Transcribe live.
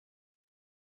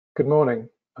Good morning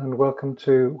and welcome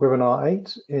to webinar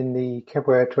 8 in the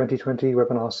Kepware 2020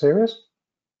 webinar series.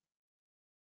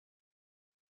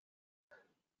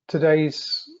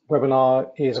 Today's webinar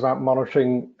is about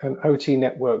monitoring an OT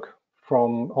network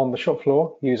from on the shop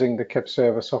floor using the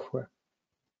KEPServer software.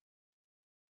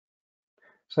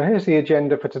 So here's the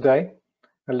agenda for today,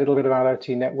 a little bit about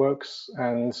OT networks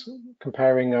and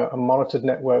comparing a monitored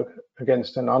network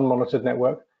against an unmonitored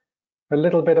network, a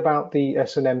little bit about the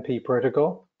SNMP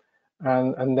protocol,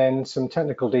 and then some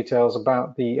technical details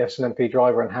about the SNMP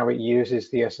driver and how it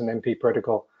uses the SNMP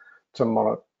protocol to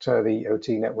monitor the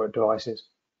OT network devices.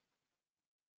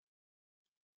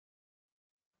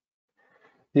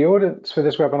 The audience for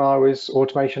this webinar is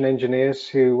automation engineers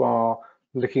who are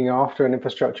looking after an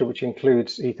infrastructure which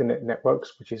includes Ethernet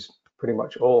networks, which is pretty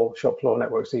much all shop floor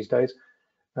networks these days.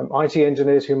 IT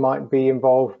engineers who might be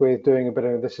involved with doing a bit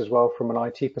of this as well from an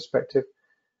IT perspective.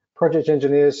 Project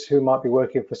engineers who might be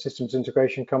working for systems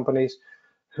integration companies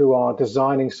who are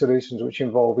designing solutions which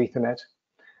involve Ethernet,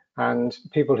 and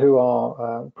people who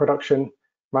are production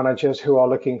managers who are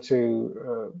looking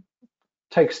to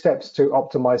take steps to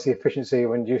optimize the efficiency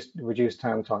and reduce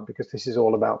downtime, because this is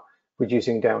all about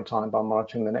reducing downtime by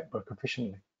monitoring the network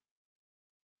efficiently.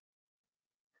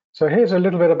 So here's a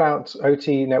little bit about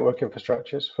OT network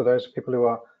infrastructures for those people who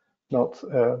are not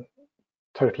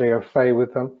totally au fait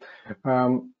with them.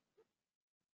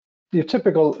 Your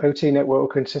typical OT network will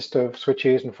consist of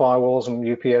switches and firewalls and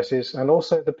UPSs, and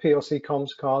also the PLC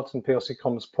comms cards and PLC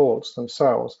comms ports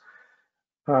themselves.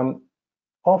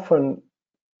 Often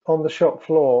on the shop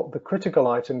floor, the critical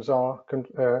items are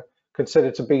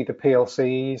considered to be the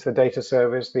PLCs, the data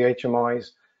servers, the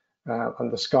HMIs,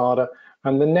 and the SCADA,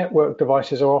 and the network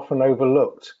devices are often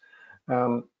overlooked.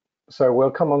 So we'll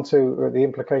come on to the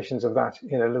implications of that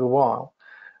in a little while.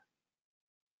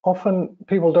 Often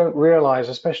people don't realize,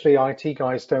 especially IT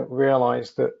guys don't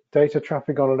realize, that data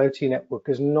traffic on an OT network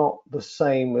is not the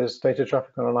same as data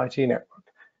traffic on an IT network.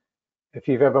 If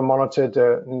you've ever monitored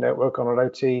a network on an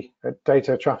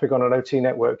data traffic on an OT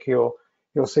network, you'll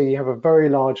see you have a very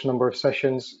large number of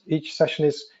sessions. Each session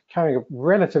is carrying a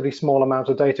relatively small amount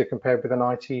of data compared with an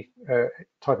IT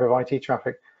type of IT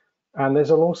traffic. And there's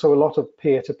also a lot of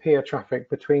peer-to-peer traffic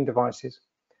between devices.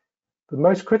 The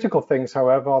most critical things,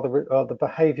 however, are the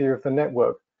behavior of the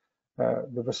network.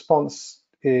 The response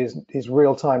is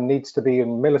real-time, needs to be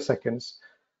in milliseconds,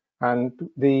 and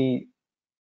the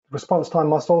response time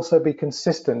must also be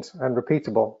consistent and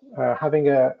repeatable. Having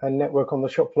a network on the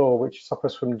shop floor which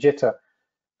suffers from jitter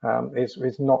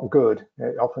is not good.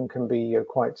 It often can be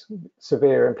quite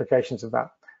severe implications of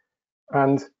that.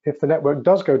 And if the network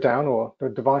does go down or the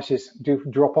devices do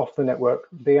drop off the network,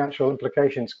 the actual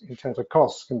implications in terms of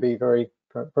costs can be very,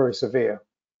 very severe.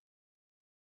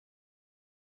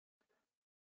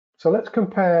 So let's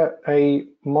compare a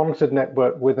monitored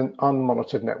network with an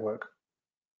unmonitored network.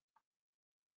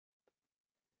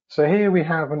 So here we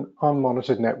have an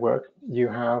unmonitored network. You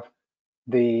have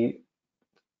the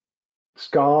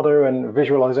SCADA and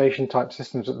visualization type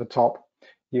systems at the top.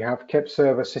 You have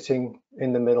KEPServer sitting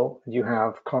in the middle. You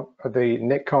have the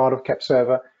NIC card of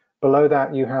KEPServer. Below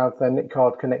that, you have the NIC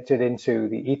card connected into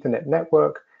the Ethernet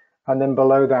network. And then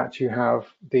below that, you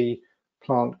have the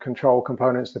plant control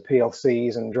components, the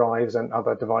PLCs and drives and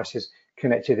other devices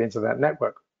connected into that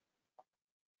network.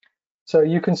 So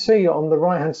you can see on the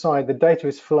right-hand side, the data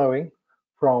is flowing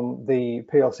from the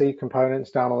PLC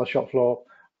components down on the shop floor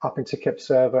up into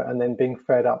KEPServer and then being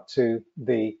fed up to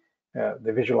the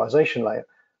visualization layer.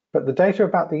 But the data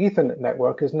about the Ethernet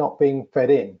network is not being fed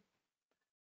in.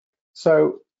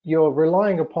 So you're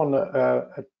relying upon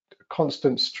a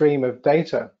constant stream of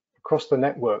data across the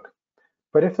network.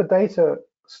 But if the data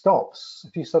stops,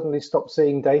 if you suddenly stop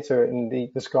seeing data in the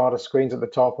SCADA screens at the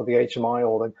top or the HMI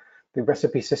or the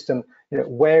recipe system,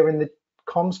 where in the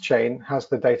comms chain has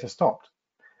the data stopped?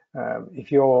 If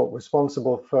you're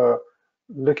responsible for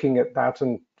looking at that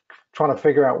and trying to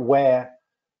figure out where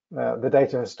the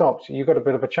data has stopped, you've got a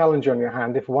bit of a challenge on your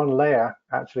hand if one layer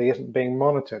actually isn't being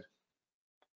monitored.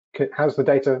 Has the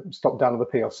data stopped down on the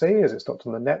PLC? Is it stopped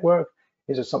on the network?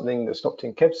 Is it something that stopped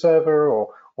in KEPServer,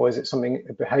 or is it something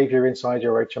behavior inside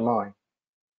your HMI?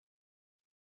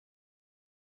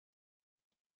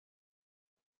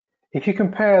 If you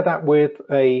compare that with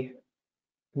a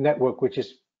network which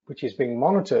is being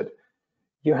monitored,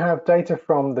 you have data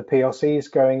from the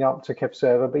PLCs going up to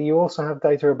KEPServer, but you also have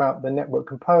data about the network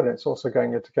components also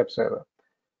going into KEPServer.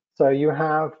 So you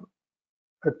have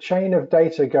a chain of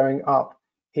data going up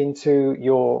into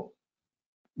your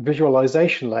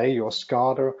visualization layer, your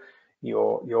SCADA,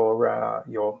 your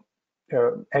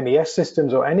MES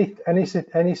systems, or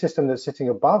any system that's sitting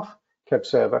above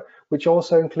KEPServer, which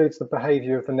also includes the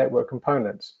behavior of the network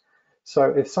components. So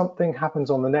if something happens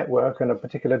on the network and a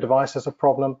particular device has a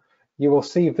problem, you will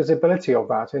see visibility of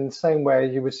that in the same way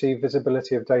you would see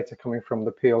visibility of data coming from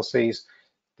the PLCs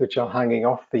which are hanging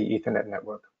off the Ethernet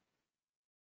network.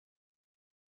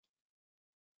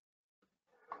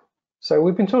 So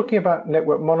we've been talking about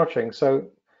network monitoring. So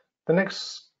the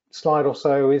next slide or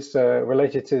so is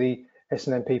related to the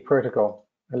SNMP protocol,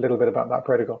 a little bit about that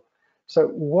protocol. So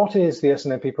what is the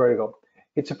SNMP protocol?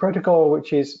 It's a protocol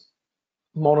which is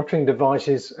monitoring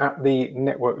devices at the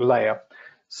network layer.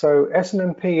 So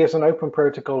SNMP is an open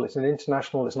protocol. It's an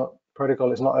international,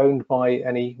 protocol. It's not owned by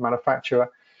any manufacturer,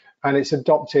 and it's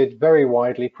adopted very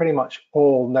widely. Pretty much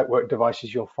all network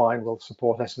devices you'll find will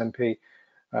support SNMP.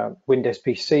 Windows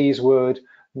PCs would,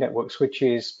 network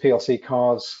switches, PLC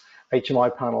cards,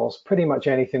 HMI panels, pretty much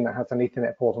anything that has an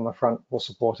Ethernet port on the front will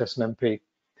support SNMP.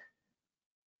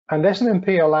 And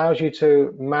SNMP allows you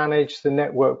to manage the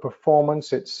network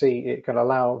performance. It can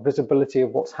allow visibility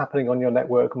of what's happening on your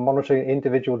network, monitoring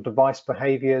individual device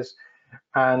behaviors.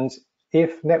 And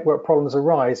if network problems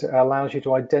arise, it allows you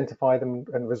to identify them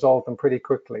and resolve them pretty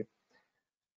quickly.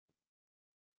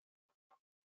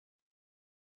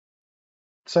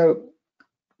 So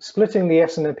splitting the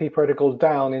SNMP protocol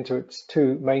down into its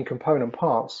two main component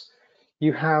parts,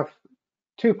 you have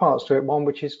two parts to it, one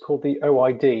which is called the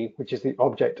OID, which is the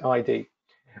object ID.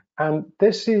 And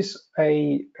this is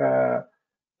an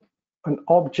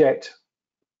object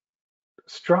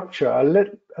structure, a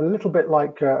little bit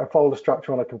like a folder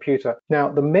structure on a computer. Now,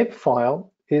 the MIB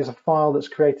file is a file that's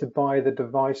created by the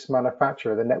device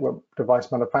manufacturer, the network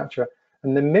device manufacturer,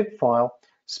 and the MIB file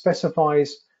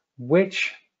specifies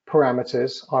which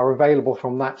parameters are available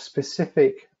from that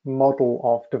specific model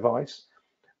of device,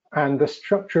 and the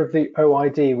structure of the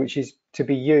OID, which is to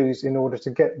be used in order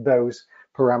to get those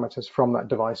parameters from that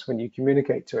device when you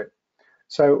communicate to it.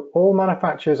 So all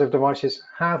manufacturers of devices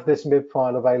have this MIB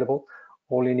file available.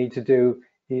 All you need to do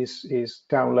is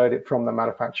download it from the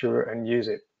manufacturer and use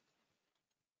it.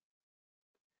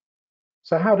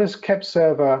 So how does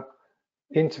KEPServer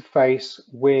interface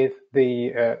with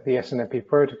the SNMP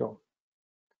protocol?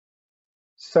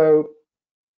 So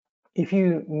if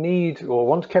you need or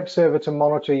want KEPServer to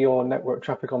monitor your network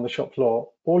traffic on the shop floor,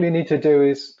 all you need to do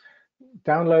is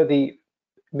download the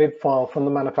MIB file from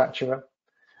the manufacturer,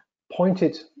 point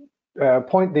the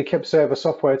KEPServer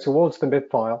software towards the MIB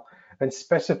file, and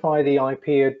specify the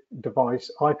IP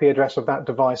address of that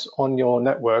device on your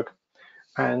network.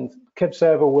 And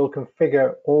KEPServer will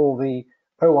configure all the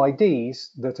OIDs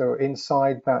that are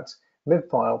inside that MIB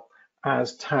file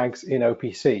as tags in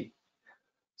OPC.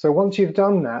 So once you've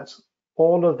done that,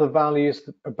 all of the values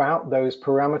about those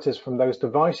parameters from those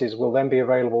devices will then be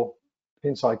available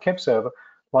inside KEPServer,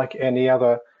 like any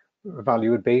other value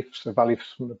would be, so value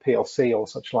from the PLC or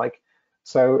such like.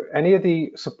 So any of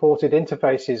the supported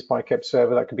interfaces by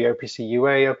KEPServer, that could be OPC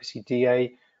UA, OPC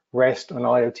DA, REST and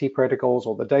IoT protocols,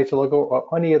 or the data logger,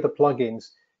 or any of the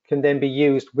plugins can then be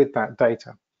used with that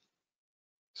data.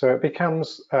 So it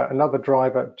becomes another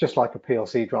driver, just like a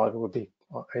PLC driver would be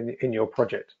in your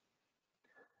project.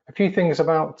 A few things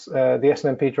about the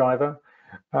SNMP driver.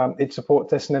 It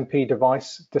supports SNMP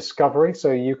device discovery,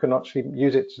 so you can actually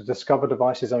use it to discover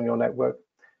devices on your network.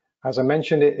 As I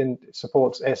mentioned, it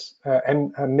supports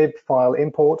a MIB file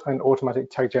import and automatic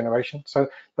tag generation. So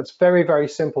that's very, very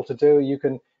simple to do. You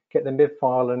can get the MIB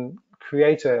file and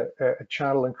create a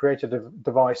channel and create a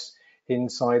device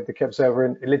inside the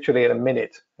KEPServer literally in a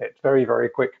minute. It's very, very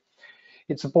quick.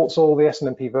 It supports all the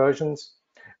SNMP versions,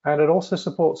 and it also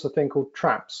supports a thing called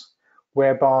traps,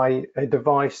 whereby a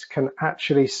device can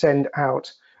actually send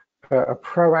out a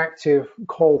proactive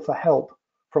call for help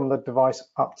from the device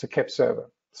up to KEPServer.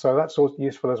 So that's also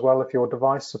useful as well if your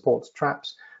device supports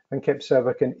traps, and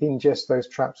KEPServer can ingest those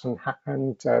traps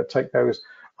and take those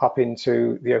up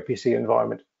into the OPC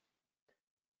environment.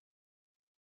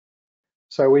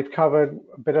 So we've covered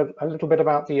a little bit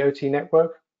about the OT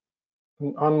network,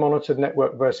 an unmonitored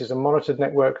network versus a monitored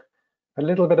network, a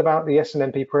little bit about the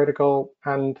SNMP protocol,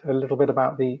 and a little bit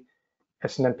about the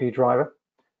SNMP driver.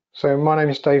 So my name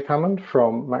is Dave Hammond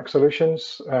from M.A.C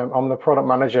Solutions. I'm the product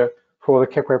manager for the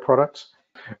Kepware products.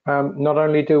 Not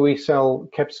only do we sell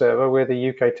KEPServer, we're the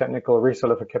UK technical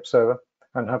reseller for KEPServer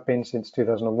and have been since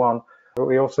 2001, but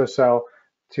we also sell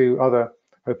two other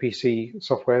OPC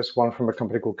softwares, one from a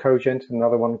company called Cogent,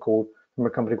 another one from a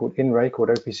company called InRay called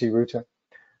OPC Router.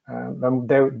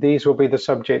 These will be the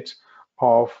subject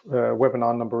of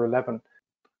webinar number 11.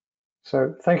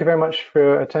 So thank you very much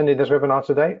for attending this webinar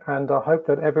today, and I hope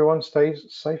that everyone stays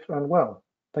safe and well.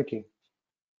 Thank you.